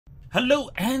Hello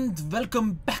and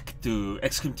welcome back to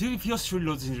XCOM 2 if you're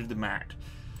reloads into the mad.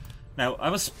 Now, I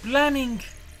was planning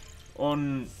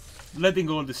on letting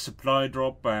all the supply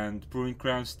drop and brewing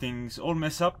grounds things all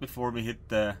mess up before we hit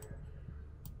the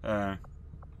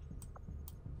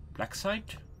black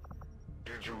site?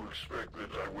 Did you expect that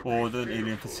I would or be the alien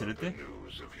fearful facility? of the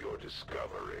news of your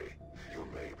discovery? You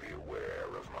may be aware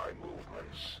of my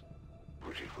movements,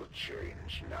 but it will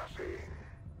change nothing.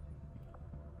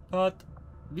 But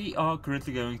we are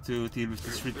currently going to deal with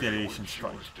this retaliation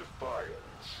strike. If they would choose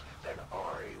defiance, then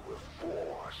I will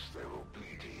force their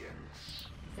obedience.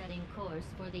 Setting course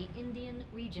for the Indian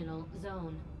Regional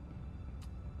Zone.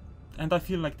 And I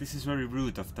feel like this is very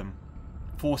rude of them,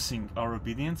 forcing our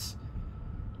obedience.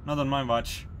 Not on my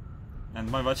watch.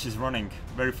 And my watch is running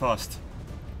very fast.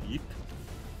 Yep.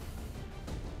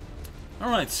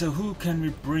 Alright, so who can we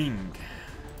bring?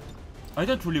 I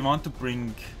don't really want to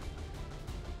bring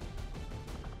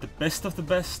the best of the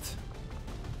best.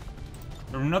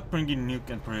 We're not bringing Nuke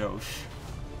and Brioche.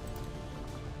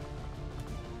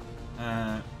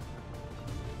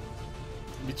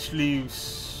 Which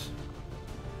leaves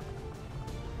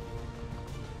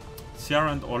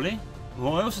Ciara and Ollie, who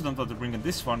I also don't want to bring in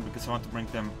this one because I want to bring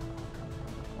them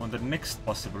on the next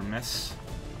possible mess.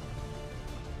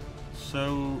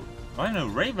 So, I know,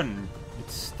 Raven,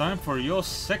 it's time for your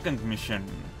second mission.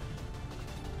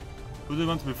 Who do you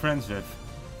want to be friends with?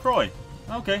 Froy.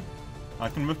 Okay, I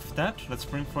can work with that. Let's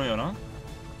bring Froy along.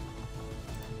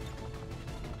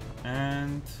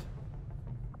 And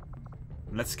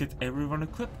let's get everyone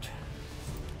equipped.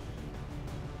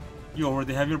 You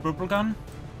already have your purple gun?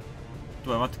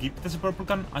 Do I want to keep it as a purple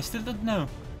gun? I still don't know.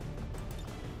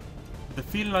 But I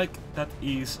feel like that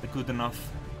is a good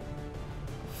enough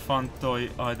fun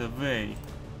toy either way.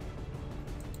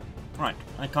 Right,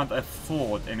 I can't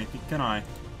afford anything, can I?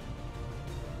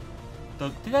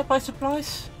 So, did I buy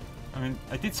supplies? I mean,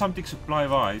 I did something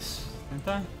supply-wise, didn't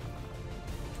I?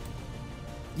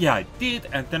 Yeah, I did,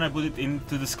 and then I put it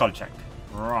into the skulljack.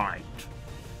 Right.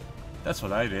 That's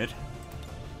what I did.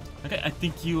 Okay, I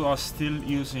think you are still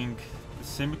using the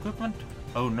same equipment?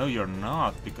 Oh no, you're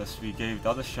not, because we gave the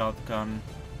other shotgun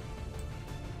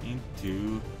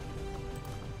into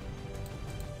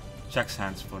Jack's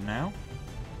hands for now.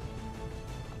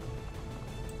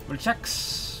 Well,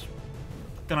 Jack's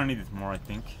gonna need it more, I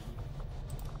think.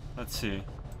 Let's see.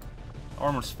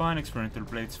 Armor's fine, experimental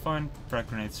blade's fine, frag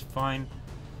grenade's fine.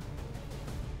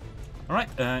 Alright,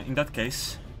 in that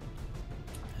case,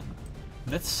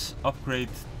 let's upgrade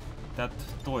that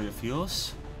toy of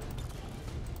yours.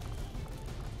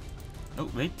 Oh,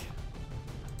 wait.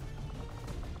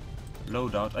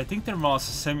 Loadout. I think there was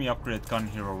a semi-upgraded gun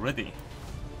here already.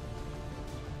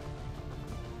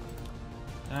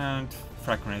 And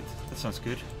frag grenade. That sounds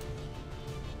good.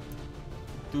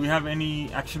 Do we have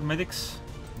any actual medics?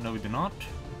 No, we do not.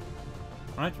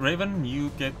 Alright, Raven,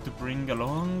 you get to bring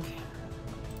along...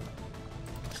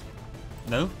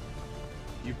 No?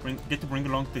 You get to bring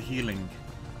along the healing.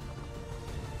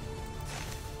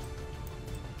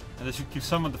 And I should give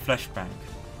someone the flashbang.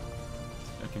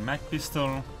 Okay, mag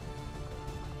pistol.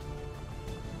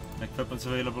 Mag weapons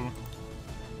available.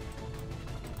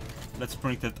 Let's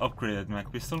bring that upgraded mag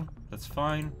pistol. That's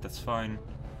fine, that's fine.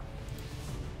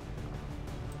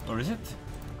 Or is it?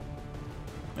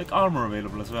 Make armor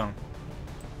available as well.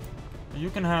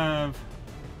 You can have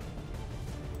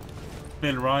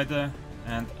Bill Rider,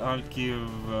 and I'll give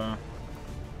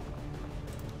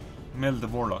Mel the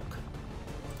Warlock.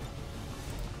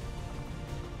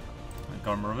 Make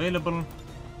armor available.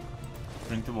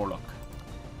 Bring the Warlock.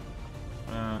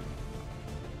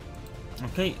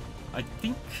 Okay, I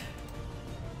think...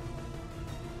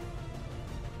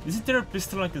 Isn't there a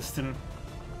pistol I can still...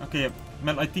 Okay,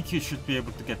 Mel, I think you should be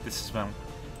able to get this as well.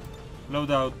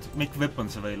 Loadout, make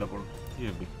weapons available.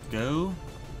 Here we go.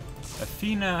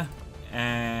 Athena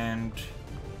and...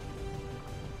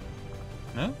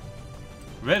 No?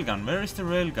 Railgun, where is the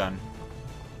railgun?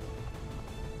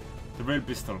 The rail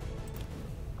pistol.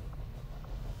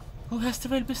 Who has the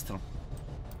rail pistol?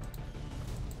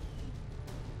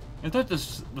 I thought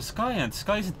this was Sky, and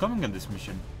Sky isn't coming on this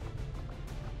mission.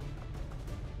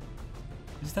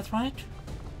 Is that right?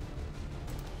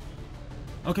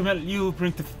 Okay, well, you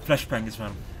bring the flashbang as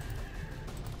well.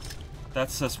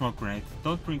 That's a smoke grenade.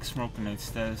 Don't bring smoke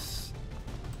grenades, there's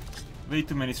way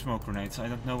too many smoke grenades. I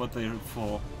don't know what they're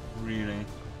for, really.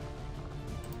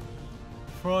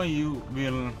 Froy, you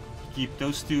will keep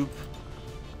those two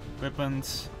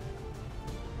weapons.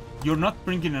 You're not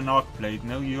bringing an arc blade,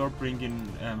 no, you're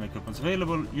bringing make weapons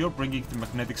available. You're bringing the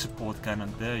magnetic support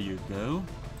cannon, there you go.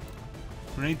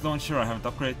 Grenade launcher, I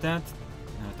haven't upgraded that.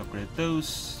 Upgrade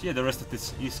those. Yeah, the rest of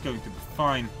this is going to be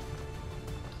fine.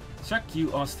 Jack,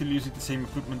 you are still using the same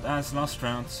equipment as last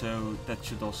round, so that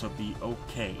should also be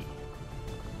okay.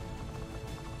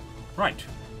 Right.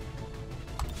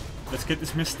 Let's get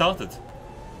this mess started.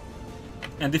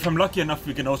 And if I'm lucky enough,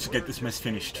 we can also get this mess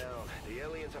finished. The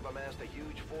aliens have amassed a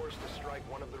huge force to strike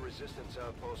one of the resistance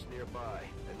outposts nearby,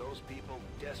 and those people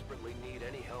desperately need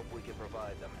any help we can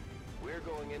provide them. We're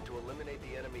going in to eliminate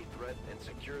the enemy threat and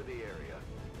secure the area.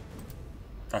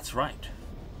 That's right.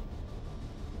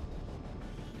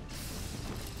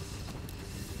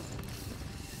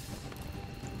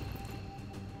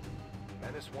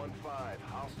 Menace 1-5,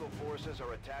 hostile forces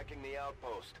are attacking the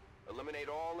outpost. Eliminate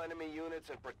all enemy units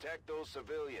and protect those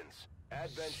civilians.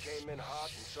 Advent came in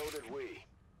hot and so did we.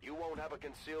 You won't have a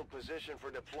concealed position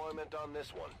for deployment on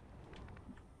this one.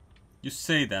 You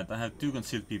say that. I have 2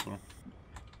 concealed people.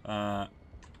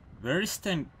 Where is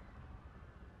them?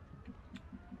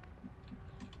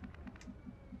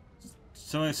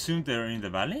 So I assume they're in the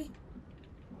valley?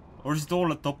 Or is it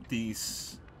all atop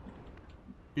these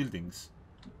buildings?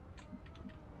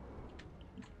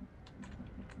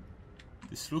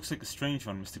 This looks like a strange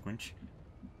one, Mr. Grinch.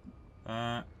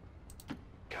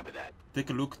 Copy that. Take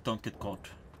a look, don't get caught.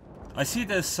 I see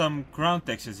there's some ground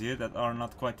textures here that are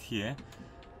not quite here.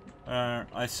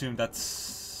 I assume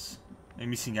that's a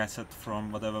missing asset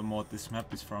from whatever mod this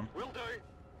map is from. Will do.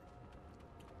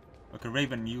 Okay,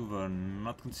 Raven, you were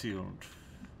not concealed.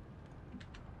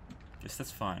 Guess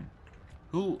that's fine.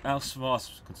 Who else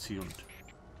was concealed?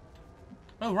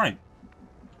 Oh, right.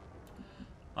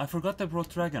 I forgot I brought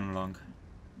Dragon along.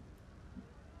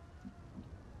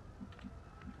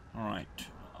 Alright.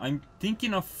 I'm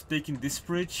thinking of taking this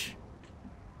bridge.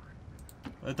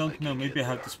 I don't know, maybe I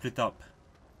have to split up.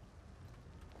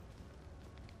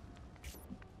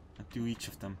 And do each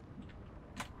of them.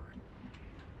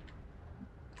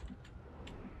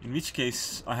 In which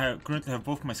case, I currently have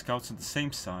both my scouts on the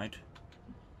same side.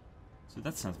 So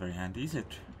that's not very handy, is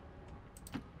it?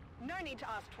 No need to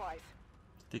ask twice.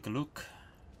 Take a look.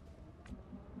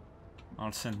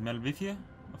 I'll send Mel with you,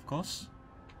 of course.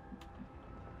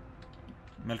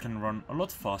 Mel can run a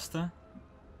lot faster.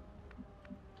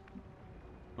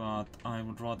 But I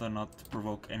would rather not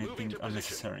provoke anything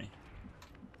unnecessary.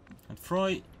 And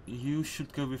Froy, you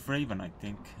should go with Raven, I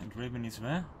think. And Raven is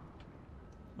where?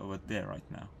 Over there right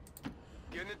now.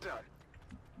 Getting it done.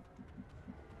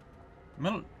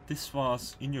 Mel, this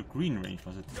was in your green range,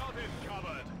 was it? Got it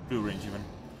covered. Blue range even.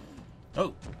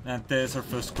 Oh, and there's our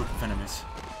first group of enemies.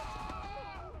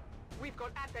 We've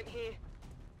got Advent here.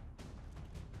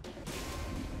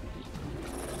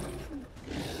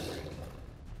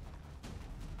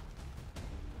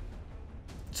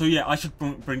 So yeah, I should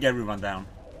bring everyone down.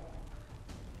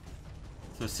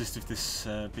 To assist with this,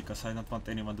 because I don't want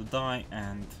anyone to die,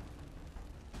 and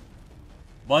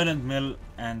Violent Mel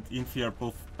and Infi are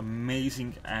both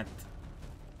amazing at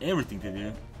everything they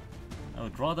do. I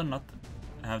would rather not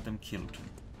have them killed.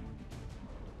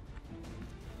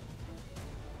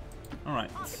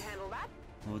 Alright. I can handle that.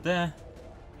 Over there.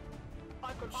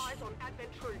 I've got eyes on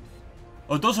Advent troops.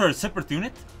 Oh, those are a separate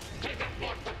unit?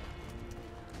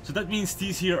 So that means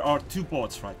these here are 2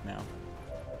 bots right now.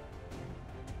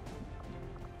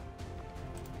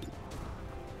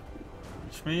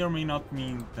 Which may or may not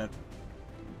mean that...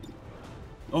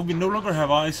 Oh, we no longer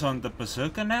have eyes on the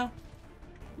Berserker now?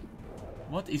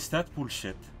 What is that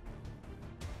bullshit?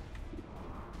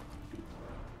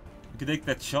 We can take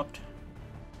that shot.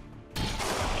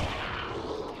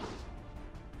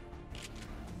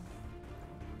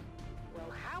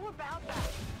 Well, how about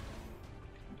that?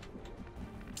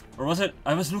 Or was it?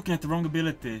 I was looking at the wrong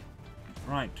ability.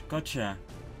 Right, gotcha.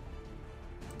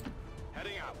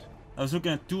 Heading out. I was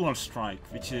looking at Dual Strike,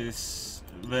 which is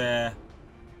where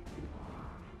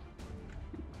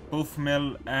both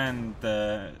Mel and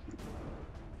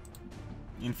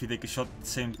Infi take a shot at the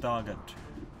same target.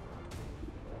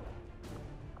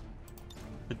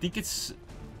 I think it's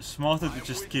smarter to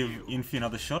just give Infi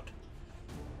another shot.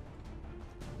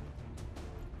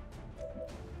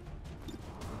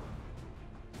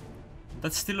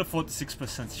 That's still a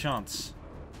 46% chance.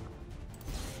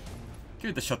 Give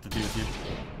it a shot to deal with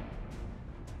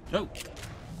you. Oh!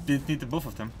 Didn't need the both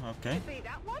of them, okay. See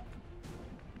that one?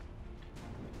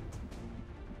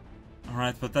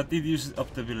 Alright, but that did use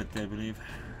up the ability, I believe.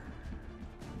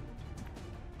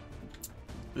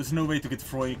 There's no way to get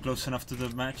Froy close enough to the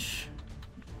match.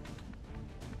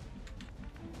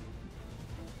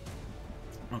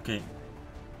 Okay.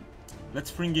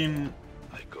 Let's bring in...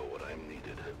 I go what I'm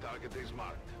needed. Target is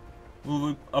marked.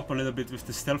 Move up a little bit with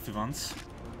the stealthy ones.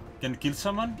 Can you kill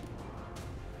someone?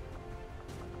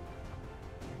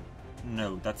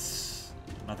 No, that's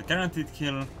not a guaranteed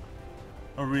kill.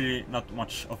 Or really not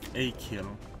much of a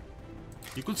kill.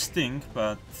 You could sting,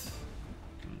 but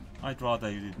I'd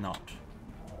rather you did not.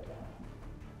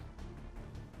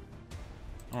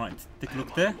 Alright, take a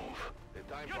look there. The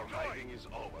time for hiding is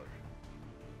over.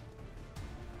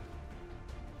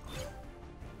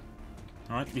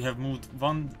 Alright, we have moved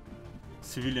one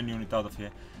civilian unit out of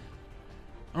here.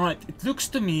 Alright, it looks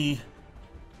to me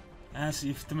as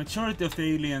if the majority of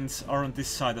the aliens are on this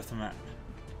side of the map.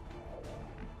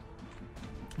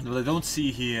 And what I don't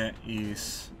see here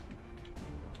is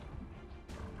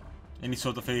any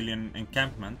sort of alien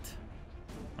encampment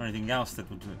or anything else that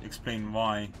would explain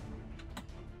why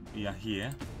we are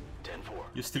here. 10-4.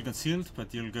 You're still concealed,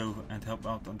 but you'll go and help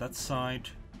out on that side.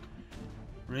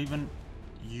 Raven,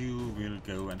 you will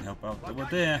go and help out over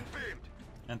there.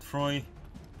 And Froy,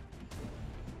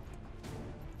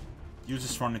 you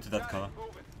just run into that cover.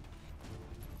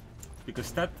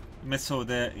 Because that mess over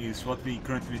there is what we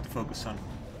currently need to focus on.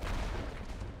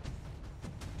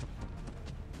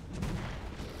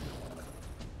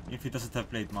 If he doesn't have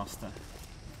Blade Master.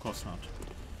 Of course not.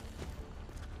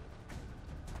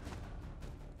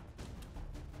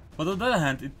 But on the other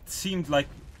hand, it seemed like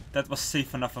that was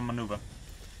safe enough a maneuver.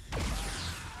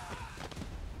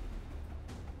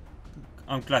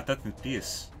 I'm glad that it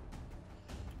is.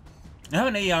 I have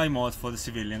an AI mod for the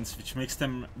civilians, which makes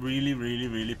them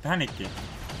really panicky.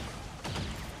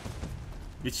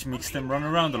 Which makes them run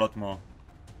around a lot more.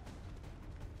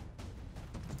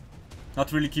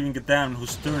 Not really giving a damn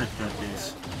whose turn it currently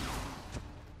is.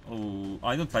 Oh,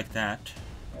 I don't like that.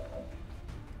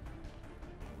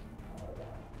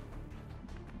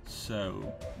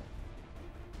 So...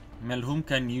 Mel, whom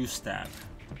can you stab?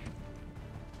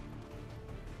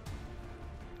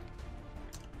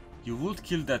 You would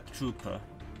kill that trooper.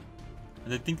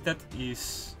 And I think that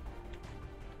is...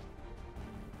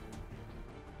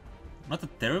 not a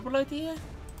terrible idea?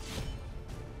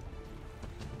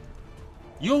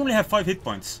 You only have 5 hit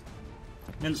points.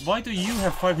 Mel, why do you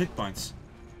have 5 hit points?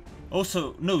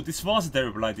 Also, no, this was a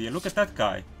terrible idea. Look at that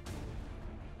guy.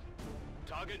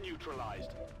 Target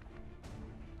neutralized.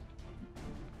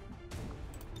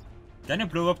 Can you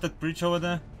blow up that bridge over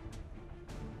there?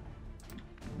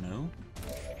 No.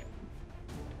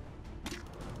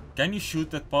 Can you shoot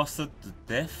that bastard to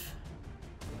death?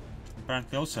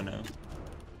 Apparently also no.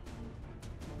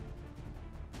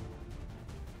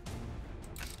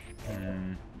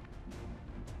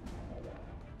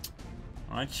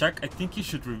 Alright, Shaq, I think you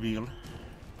should reveal.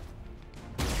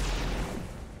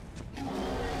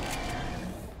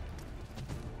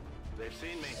 They've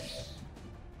seen me.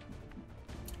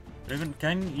 Raven,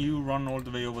 can you run all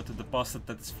the way over to the bastard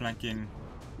that is flanking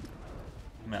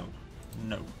Mel?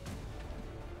 No.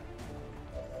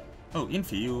 Oh,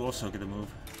 Infi, you also get a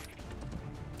move.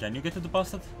 Can you get to the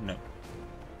bastard? No.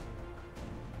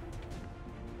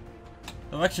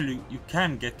 Oh, actually, you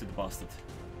can get to the bastard.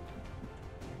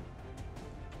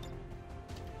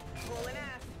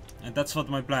 And that's what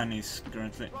my plan is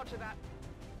currently. Roger that.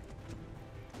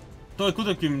 Though I could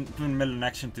have given Mel an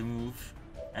action to move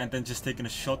and then just taken a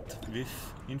shot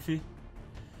with Infi.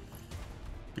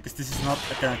 Because this is not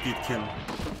a guaranteed kill.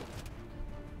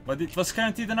 But it was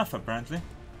guaranteed enough apparently.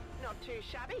 Not too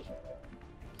shabby.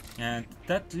 And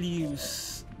that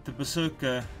leaves the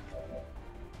Berserker,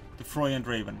 the Froy and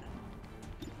Raven.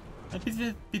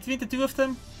 And between the two of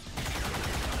them,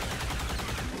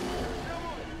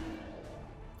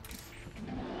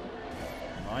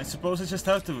 I suppose I just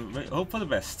have to hope for the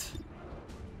best.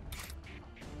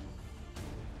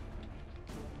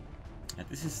 And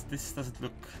this doesn't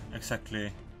look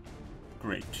exactly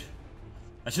great.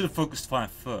 I should have focused fire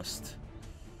first.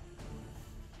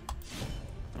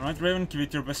 Alright, Raven, give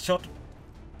it your best shot.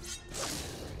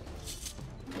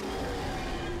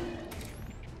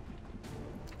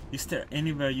 Is there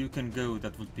anywhere you can go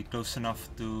that would be close enough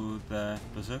to the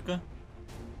Berserker?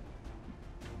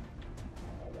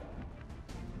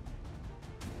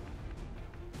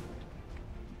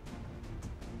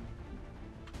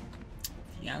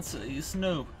 The answer is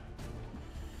no.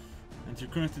 And you're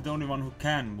currently the only one who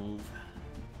can move.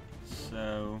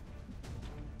 So...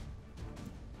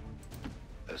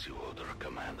 As you order,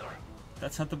 Commander.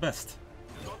 that's not the best.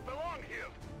 Don't belong here.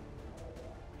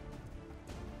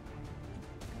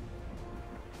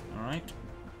 Alright.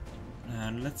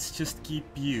 And let's just keep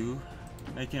you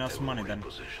making us money then.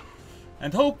 Position.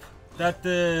 And hope that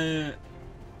the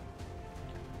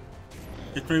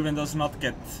Raven does not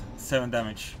get 7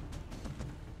 damage.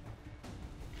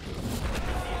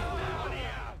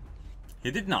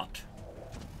 He did not.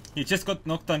 He just got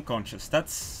knocked unconscious.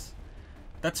 That's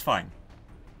fine.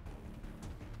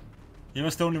 He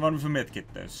was the only one with a medkit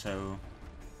though, so...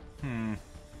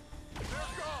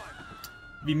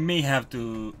 We may have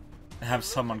to have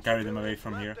someone carry them away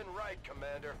from here. Left and right,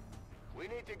 Commander. We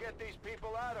need to get these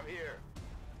people out of here.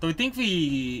 Do you think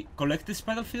we collect this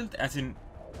battlefield? As in...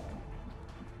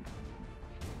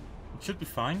 It should be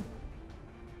fine.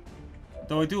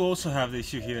 Though I do also have the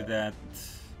issue here that...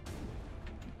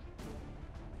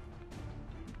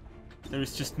 There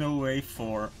is just no way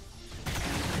for...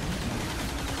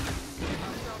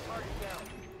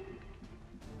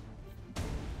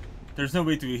 There's no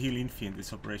way to heal Infi in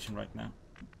this operation right now.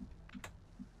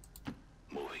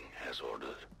 Moving as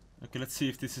ordered. Okay, let's see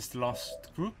if this is the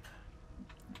last group.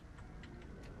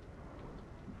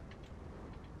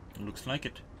 Looks like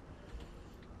it.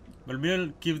 Well, we'll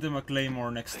give them a claymore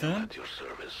next turn. At your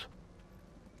service.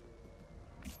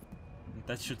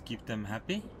 That should keep them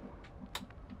happy.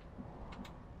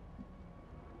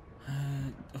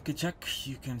 Okay, Jack,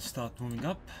 you can start moving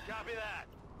up. Copy that.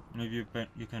 Maybe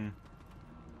you can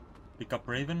pick up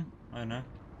Raven. I don't know.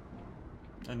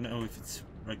 I don't know if it's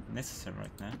necessary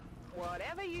right now.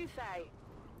 Whatever you say.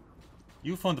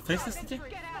 You found the faces, did you?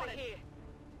 Get out of here.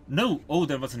 No! Oh,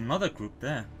 there was another group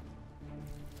there.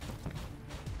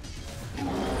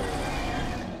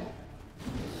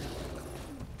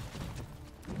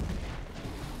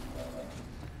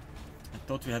 I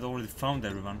thought we had already found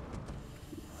everyone.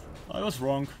 I was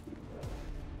wrong.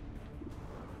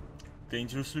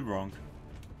 Dangerously wrong.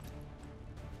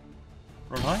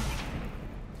 Roll high?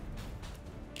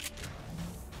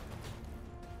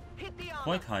 Hit the armor.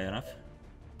 Quite high enough.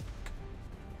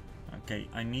 Okay,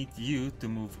 I need you to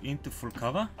move into full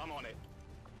cover. I'm on it.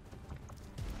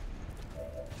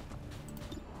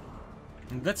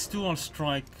 And let's do all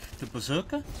strike the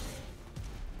Berserker.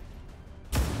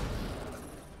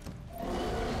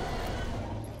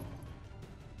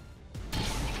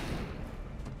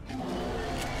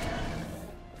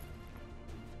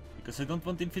 Because I don't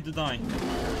want Infi to die.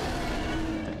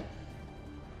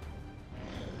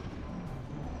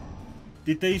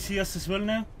 Did they see us as well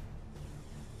now?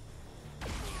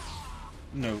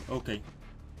 No, okay.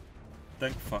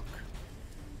 Thank fuck.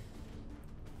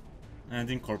 And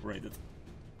incorporated.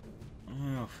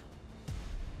 Oh.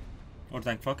 Or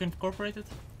thank fuck incorporated?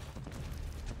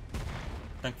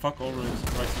 Thank fuck always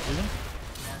tries to kill him.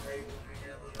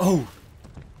 Oh!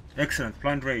 Excellent,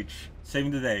 blind rage.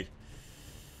 Saving the day.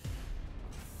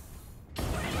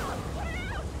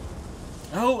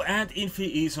 Oh, and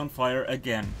Infi is on fire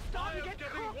again.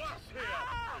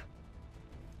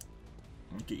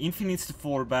 Okay, Infi needs to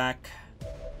fall back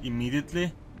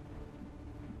immediately.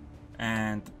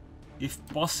 And if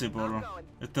possible,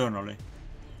 eternally.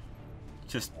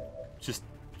 Just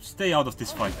stay out of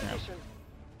this fight now.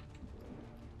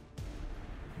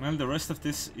 Well, the rest of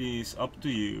this is up to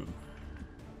you.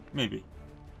 Maybe.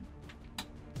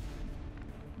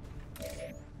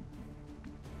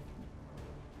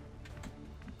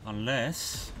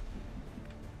 Unless...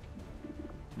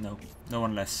 No, no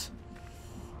unless.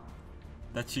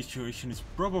 That situation is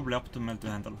probably optimal to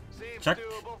handle. Jack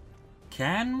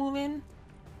can move in.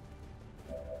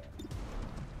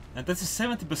 And that's a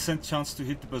 70% chance to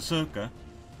hit the Berserker.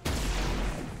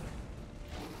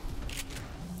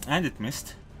 And it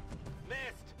missed.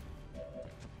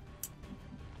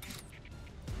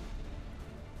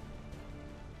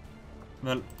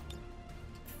 Well,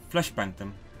 flashbang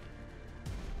them.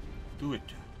 Do it.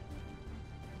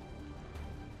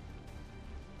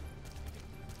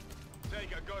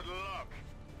 Take a good look.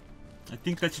 I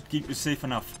think that should keep you safe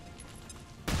enough.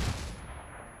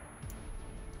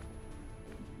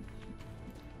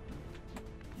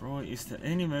 Roy, is there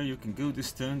anywhere you can go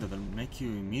this turn that'll make you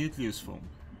immediately useful?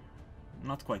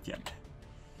 Not quite yet.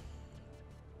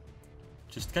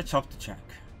 Just catch up to Jack.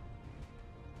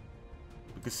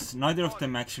 Because neither of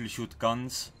them actually shoot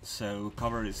guns, so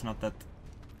cover is not that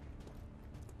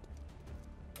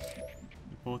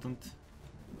important.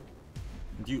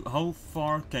 And you, how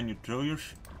far can you throw your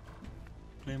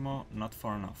claymore? Not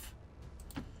far enough.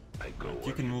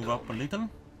 You can move up a little.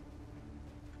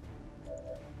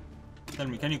 Tell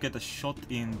me, can you get a shot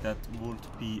in that would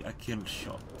be a kill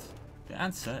shot? The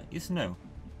answer is no.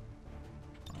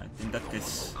 Right, in that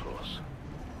case,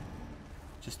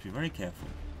 just be very careful.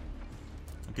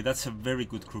 Okay, that's a very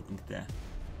good grouping there.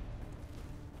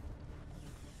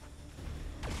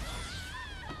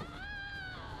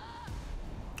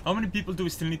 How many people do we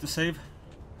still need to save?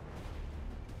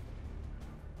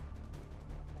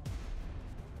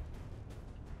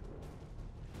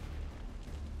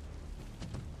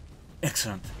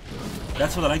 Excellent.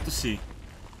 That's what I like to see.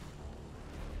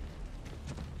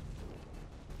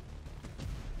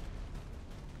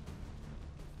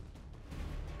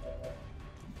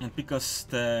 And because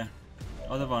the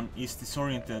other one is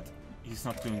disoriented, he's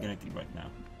not doing anything right now.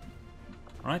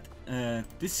 Alright,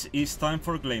 this is time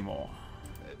for Claymore.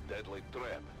 A deadly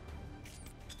trap.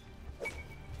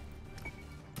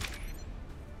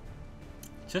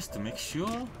 Just to make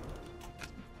sure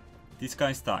these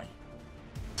guys die.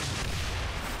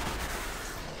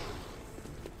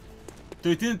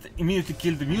 Though it didn't immediately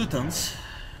kill the mutants,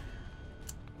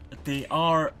 they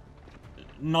are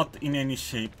not in any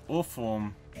shape or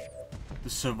form to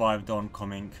survive the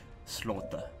oncoming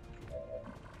slaughter.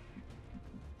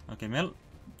 Okay, Mel,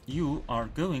 you are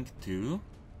going to...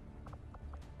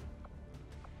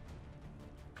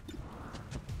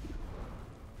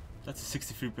 That's a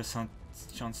 63%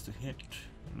 chance to hit.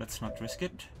 Let's not risk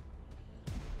it.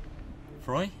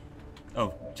 Froy?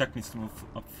 Oh, Jack needs to move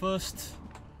up first.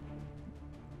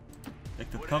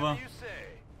 Take that cover. You say.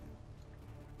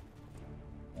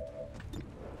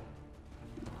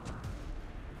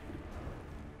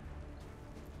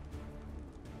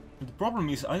 The problem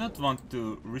is I don't want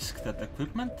to risk that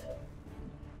equipment.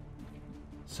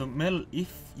 So Mel,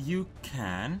 if you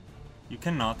can... You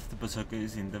cannot, the Berserker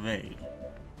is in the way.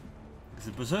 Because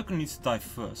the Berserker needs to die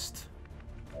first.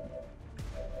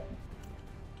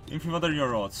 Infy, what are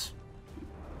your odds?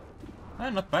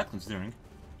 Not bad considering.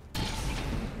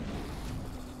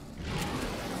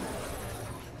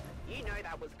 You know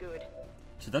that was good.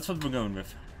 So that's what we're going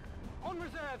with. On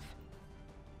reserves.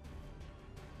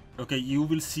 Okay, you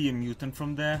will see a mutant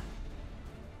from there.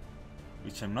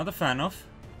 Which I'm not a fan of.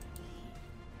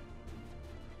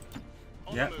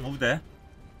 Yeah, move there.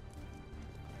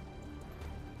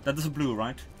 That is a blue,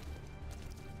 right?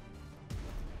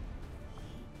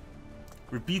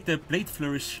 Repeat the Blade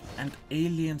Flourish and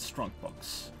Alien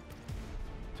Strongbox.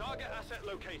 Target asset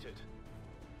located.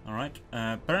 Alright,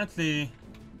 apparently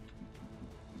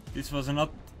this was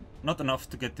not enough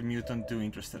to get the mutant too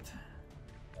interested.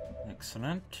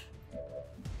 Excellent.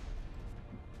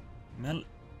 Mel,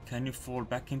 can you fall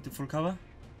back into full cover?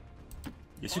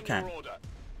 Yes, you can.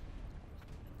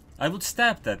 I would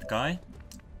stab that guy,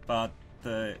 but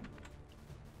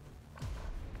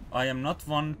I am not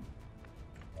one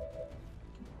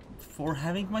for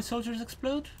having my soldiers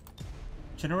explode,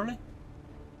 generally.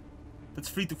 That's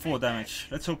 3 to 4 damage.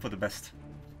 Let's hope for the best.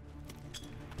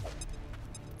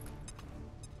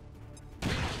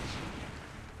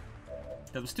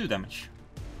 That was 2 damage.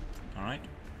 Alright.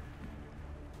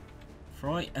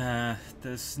 Froy,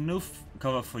 there's no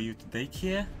cover for you to take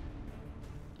here.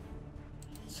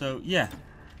 So, yeah.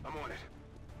 I'm on it.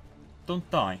 Don't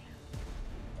die.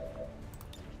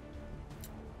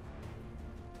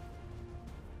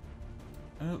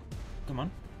 Oh, come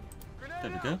on.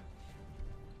 There we go.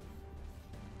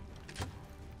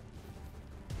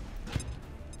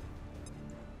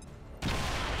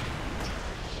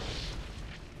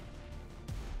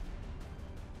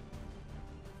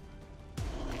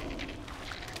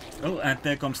 Oh, and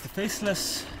there comes the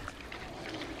Faceless.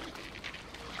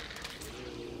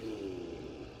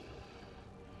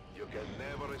 You can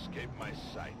never escape my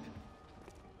sight.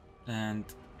 And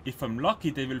if I'm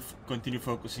lucky, they will continue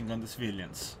focusing on the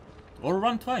civilians. Or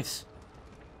run twice.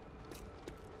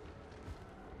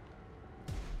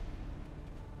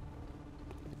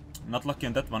 Not lucky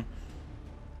on that one.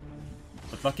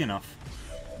 But lucky enough.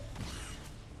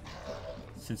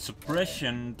 Since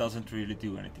suppression doesn't really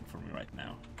do anything for me right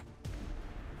now.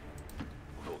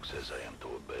 Folk says I am to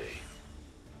obey.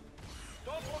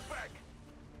 Don't look back.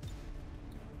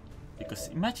 Because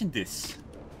imagine this.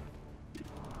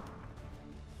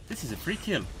 This is a free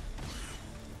kill.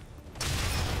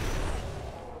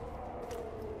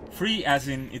 Free as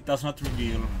in it does not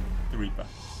reveal the Reaper.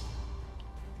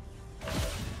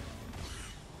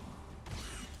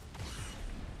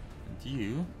 And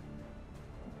you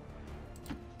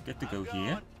get to go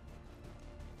here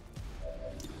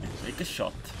and take a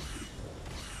shot.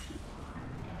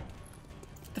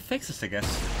 The fixes, I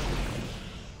guess.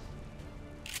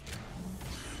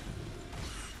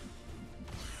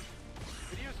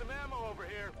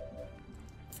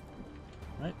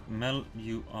 Right, Mel,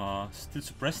 you are still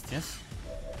suppressed, yes?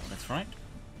 That's right.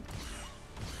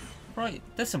 Right,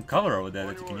 there's some cover over there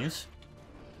that you can use.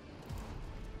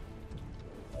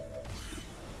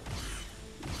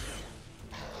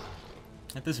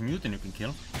 And there's a mutant you can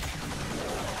kill.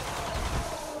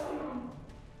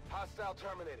 Hostile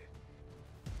terminated.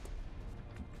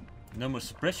 No more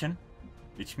suppression,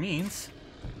 which means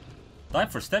time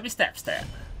for stabby stab stab.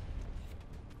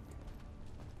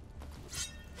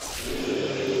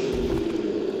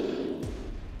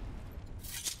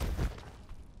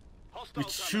 Which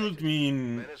should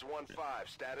mean Menace 1-5,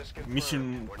 status confirmed.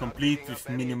 mission We're not complete picking with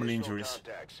up any minimal additional injuries.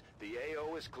 contacts. The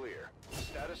AO is clear.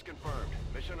 Status confirmed.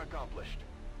 Mission accomplished.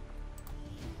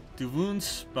 2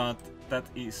 wounds, but that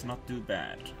is not too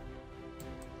bad.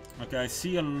 Okay, I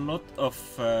see a lot of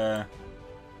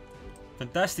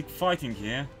fantastic fighting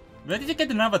here. Where did you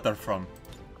get an avatar from?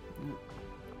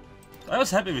 I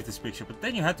was happy with this picture, but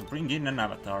then you had to bring in an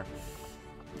avatar.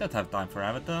 You don't have time for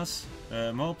avatars.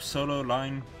 Mob, solo,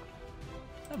 line.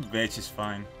 Veg is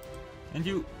fine. And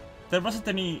you... There wasn't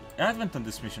any advent on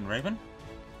this mission, Raven.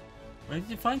 Where did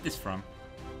you find this from?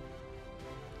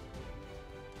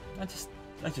 I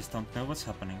just don't know what's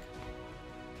happening.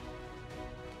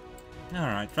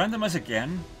 Alright, randomize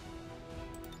again.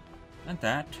 And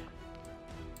that.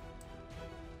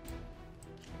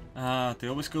 They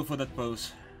always go for that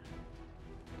pose.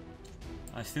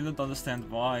 I still don't understand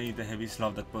why the heavies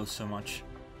love that pose so much.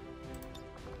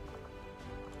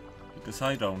 Because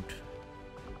I don't.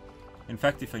 In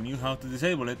fact, if I knew how to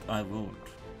disable it, I would.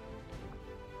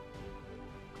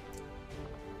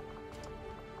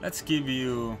 Let's give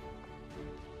you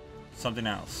something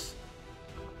else.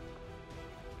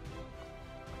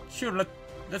 Sure,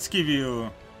 let's give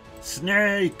you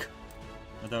Snake!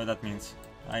 Whatever that means.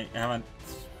 I haven't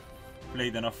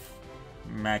played enough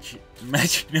Magic,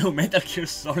 no, Metal Gear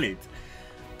Solid.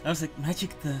 I was like,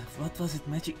 Magic what was it,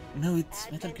 Magic? No,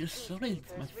 it's Metal Gear Solid,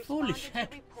 my foolish head.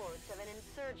 Reports of an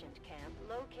insurgent camp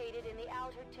located in the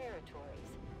outer territories.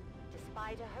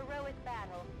 Despite a heroic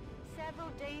battle, several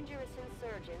dangerous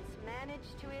insurgents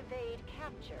managed to evade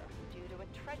capture due to a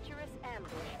treacherous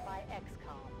ambush by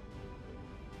XCOM.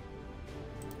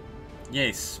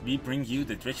 Yes, we bring you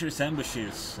the treacherous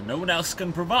ambushes no one else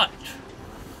can provide.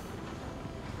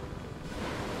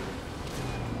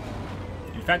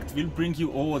 In fact, we'll bring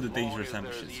you all the dangerous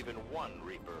ambushes. There's even one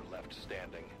Reaper left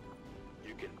standing.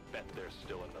 You can bet they're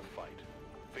still in the fight.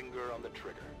 Finger on the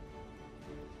trigger.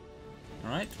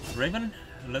 Alright, Raven,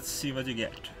 let's see what you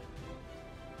get.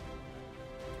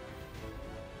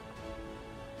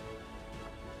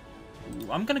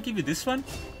 Ooh, I'm gonna give you this one.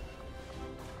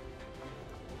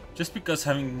 Just because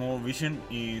having more vision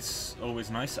is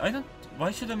always nice.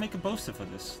 Why should I make a poster for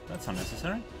this? That's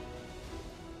unnecessary.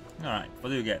 Alright, what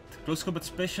do you get? Close combat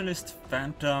specialist,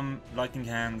 phantom, lightning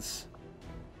hands.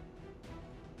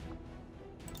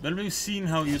 Well, we've seen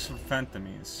how useful phantom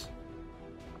is.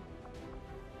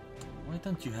 Why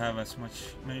don't you have as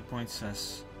many points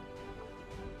as...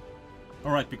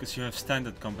 Alright, because you have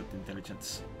standard combat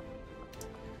intelligence.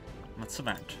 Not so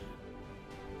bad.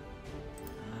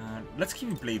 Let's give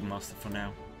you Blade Master for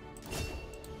now.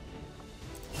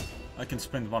 I can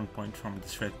spend 1 point from the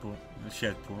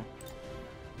shared pool.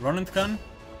 Run and gun.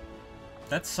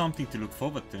 That's something to look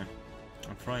forward to.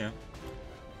 On Freya.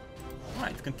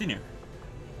 Right, continue.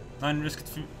 9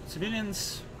 rescued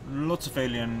civilians, lots of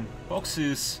alien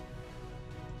boxes,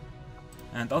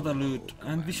 and other loot,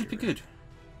 and we should be good.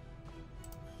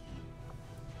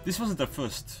 This wasn't our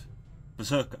first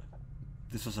Berserker.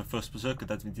 This was our first Berserker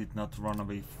that we did not run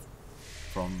away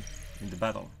from in the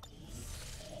battle.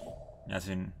 As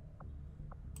in,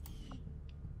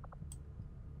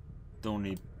 the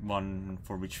only one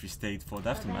for which we stayed for the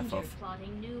aftermath of.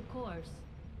 Plotting new course.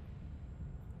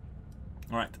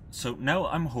 Alright, so now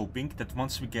I'm hoping that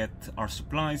once we get our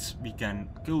supplies, we can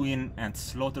go in and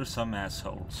slaughter some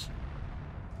assholes.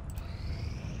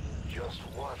 Just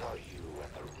what are you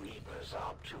and the Reapers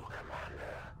up to,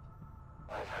 Commander?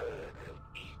 I've heard they'll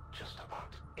eat just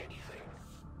about anything,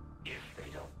 if they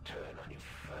don't turn on you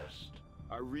first.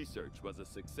 Our research was a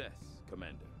success,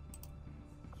 Commander.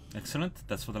 Excellent,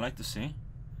 that's what I like to see.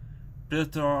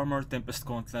 Predator armor, Tempest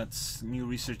gauntlets, new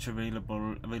research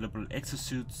available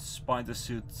exosuit, spider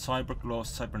suit, cyber claws,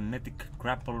 cybernetic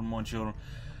grapple module,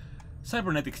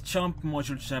 cybernetic jump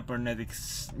module,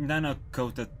 cybernetics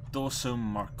nano-coated torso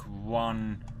Mark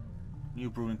 1, new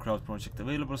proving crowd project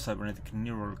available, cybernetic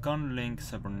neural gun link,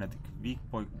 cybernetic weak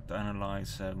point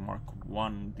analyzer Mark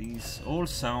 1. These all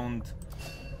sound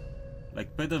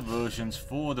like better versions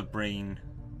for the brain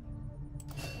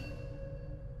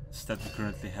that we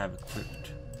currently have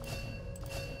equipped.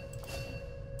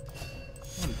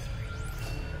 Well,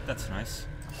 that's nice.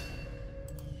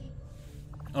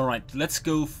 Alright, let's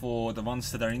go for the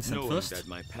ones that are instant Knowing first. that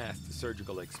my past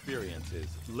surgical experience is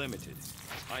limited,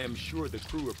 I am sure the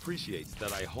crew appreciates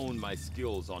that I hone my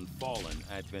skills on fallen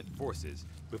Advent forces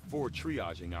before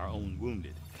triaging our own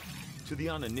wounded. To the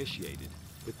uninitiated,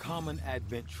 the common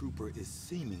Advent trooper is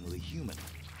seemingly human.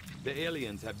 The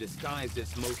aliens have disguised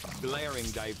its most glaring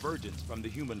divergence from the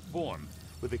human form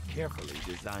with a carefully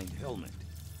designed helmet.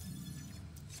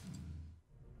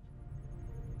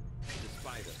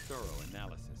 Despite Despite a thorough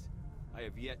analysis, I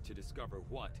have yet to discover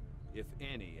what, if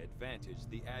any, advantage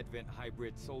the Advent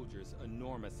hybrid soldiers'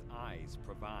 enormous eyes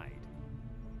provide.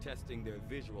 Testing their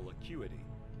visual acuity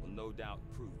will no doubt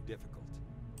prove difficult.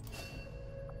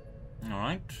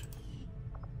 Alright.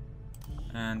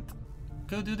 And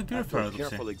go do the After purifier a autopsy.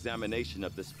 careful examination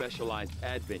of the specialized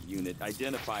Advent unit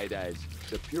identified as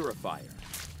the Purifier,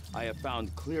 I have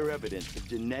found clear evidence of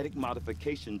genetic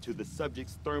modification to the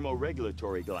subject's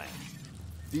thermoregulatory glands.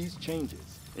 These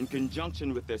changes, in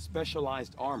conjunction with their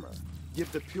specialized armor,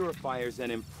 give the Purifiers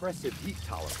an impressive heat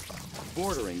tolerance,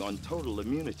 bordering on total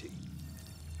immunity.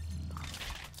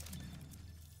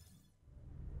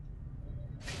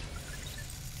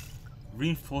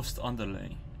 Reinforced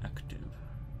underlay active.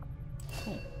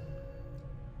 Cool.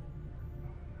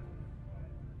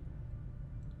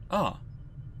 Ah.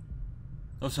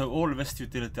 Also, all West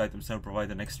utility items now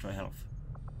provide an extra health.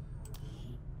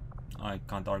 I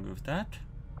can't argue with that.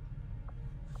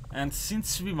 And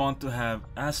since we want to have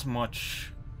as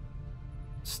much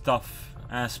stuff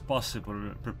as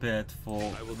possible prepared for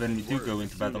when we do go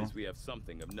into battle, we have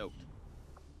something of note.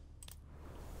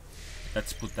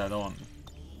 let's put that on.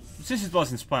 Since it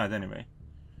was inspired anyway.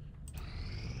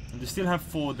 And we still have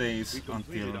 4 days We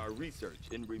completed until... our research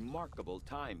in remarkable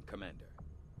time, Commander.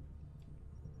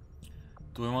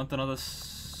 Do we want another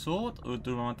sword or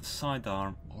do we want a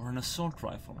sidearm or an assault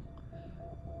rifle?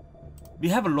 We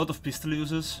have a lot of pistol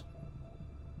users.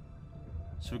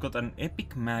 So we got an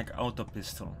epic mag auto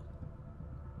pistol.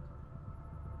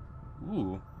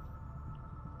 Ooh.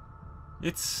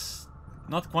 It's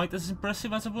not quite as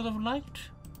impressive as I would have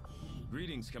liked.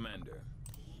 Greetings, Commander.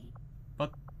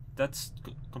 But that's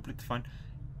completely fine.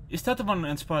 Is that the one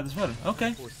inspired as well? Okay.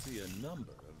 I foresee a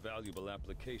number of valuable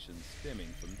applications stemming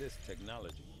from this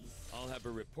technology. I'll have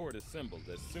a report assembled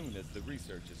as soon as the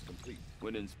research is complete.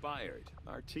 When inspired,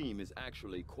 our team is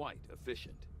actually quite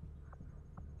efficient.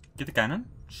 Get a cannon?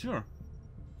 Sure.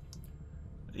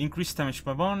 Increase damage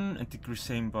by 1 and decrease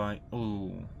aim by...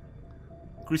 Oh.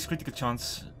 Increase critical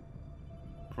chance.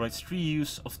 Provides 3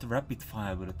 use of the rapid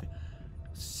fire ability.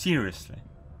 Seriously.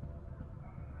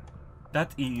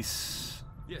 That is...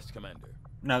 Yes, Commander.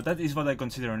 Now that is what I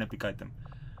consider an epic item.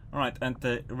 Alright, and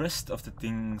the rest of the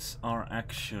things are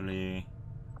actually...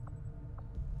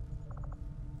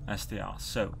 as they are.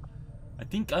 So, I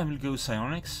think I will go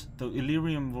psionics, though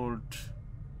Illyrium would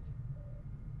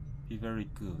be very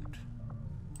good.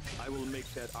 I will make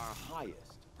that our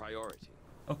highest priority.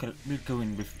 Okay, we'll go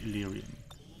in with Illyrium.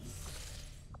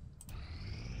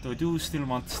 Though I do still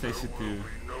want Stacy to... There will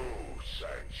be no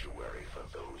sanctuary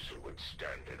for those who would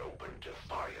stand in open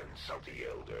defiance of the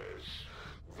Elders.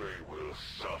 They will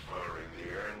suffer in the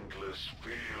endless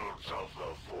fields of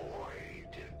the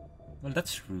void. Well,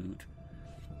 that's rude.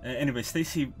 Anyway,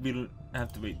 Stacy will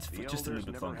have to wait for just a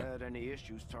little bit longer. The Elders never had any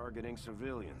issues targeting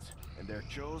civilians, and their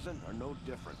chosen are no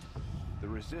different. The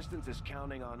Resistance is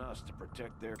counting on us to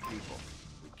protect their people.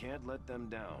 We can't let them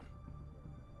down.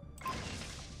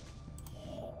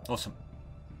 Awesome.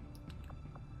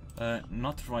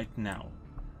 Not right now.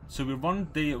 So we're 1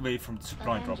 day away from the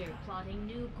supply drop. Avenger plotting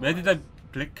new Where did course.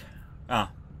 I click?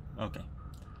 Ah, okay.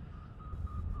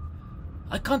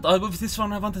 I can't argue with this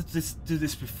one. I wanted to do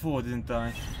this before, didn't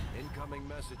I? Incoming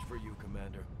message for you,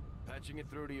 Commander. Patching it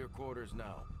through to your quarters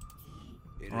now.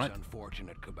 It is Alright.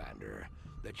 unfortunate, Commander,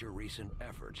 that your recent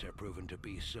efforts have proven to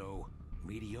be so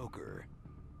mediocre.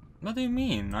 What do you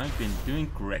mean? I've been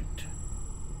doing great.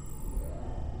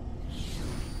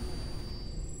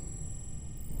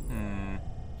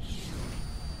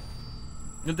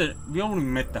 We only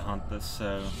met the hunters,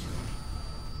 so...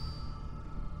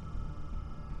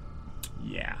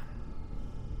 yeah.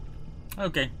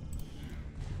 Okay.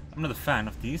 I'm not a fan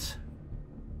of these.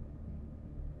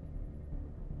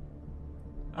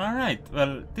 Alright,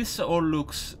 well, this all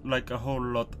looks like a whole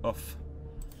lot of...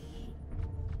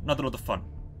 not a lot of fun.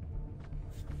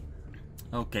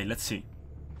 Okay, let's see.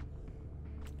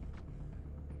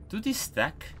 Do these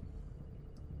stack?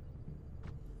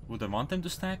 Would I want them to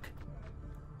stack?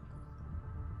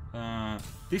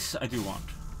 This I do want.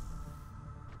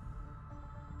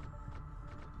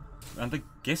 And I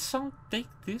guess I'll take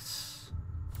this.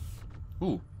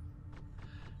 Ooh.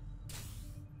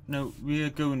 No, we are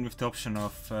going with the option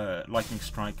of lightning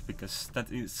strike because that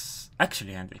is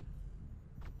actually handy.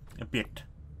 A bit.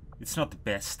 It's not the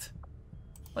best,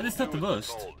 but it's not the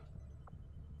worst.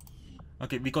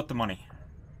 Okay, we got the money,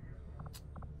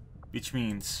 which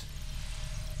means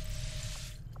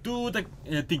do the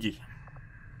diggy.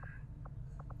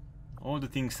 All the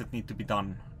things that need to be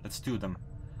done. Let's do them.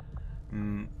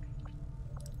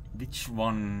 Which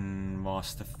one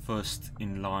was the first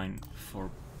in line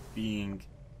for being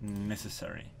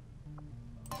necessary.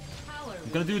 Power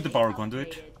I'm gonna do the relay power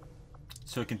conduit, upgraded.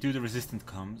 so I can do the resistant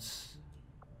comms.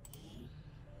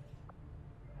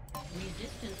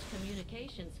 Resistance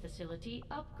communications facility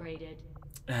upgraded.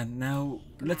 And now,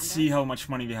 let's see how much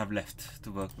money we have left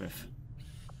to work with.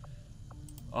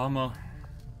 Armor,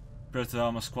 Predator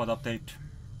Armor Squad update,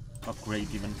 upgrade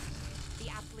even. The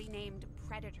aptly named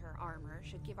Predator armor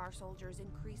should give our soldiers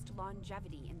increased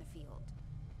longevity in the field.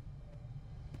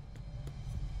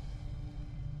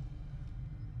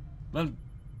 Well,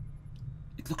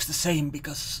 it looks the same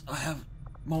because I have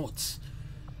mods.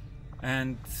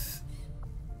 And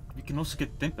we can also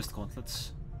get Tempest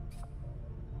Gauntlets.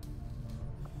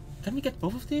 Can we get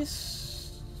both of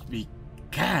these? We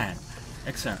can!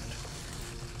 Excellent.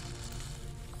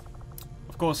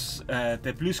 Of course,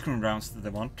 the blue screen rounds that I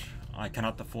want, I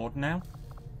cannot afford now.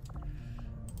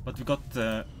 But we got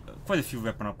quite a few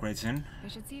weapon upgrades in. I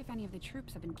should see if any of the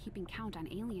troops have been keeping count on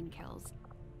alien kills.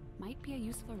 Might be a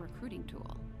useful recruiting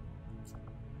tool.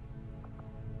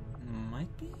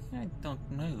 Might be? I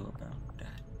don't know about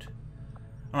that.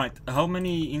 Alright, how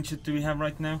many injured do we have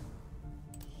right now?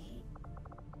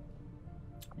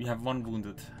 We have 1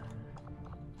 wounded.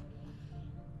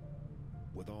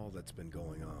 With all that's been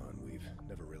going on, we've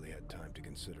never really had time to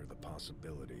consider the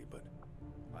possibility, but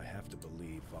I have to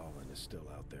believe Valen is still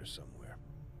out there somewhere.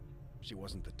 She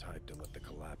wasn't the type to let the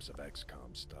collapse of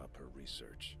XCOM stop her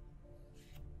research.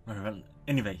 Very well.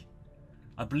 Anyway,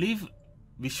 I believe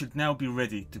we should now be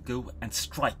ready to go and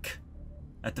strike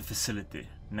at the facility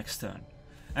next turn.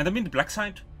 And I mean the black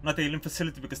side, not the alien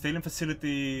facility, because the alien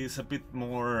facility is a bit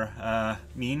more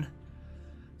mean.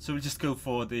 So we'll just go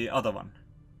for the other one.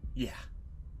 Yeah.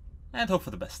 And hope for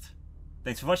the best.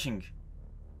 Thanks for watching.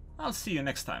 I'll see you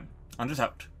next time. Anders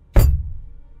out.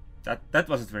 That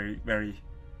wasn't very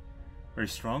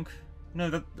strong. No,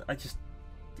 that I just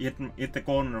hit the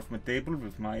corner of my table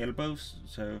with my elbows,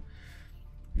 so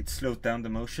it slowed down the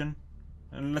motion.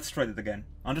 And let's try that again.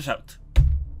 Anders out.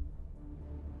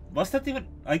 Was that even?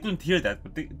 I couldn't hear that,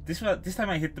 but this time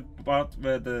I hit the part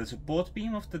where the support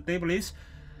beam of the table is.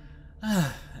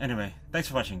 Anyway, thanks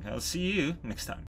for watching. I'll see you next time.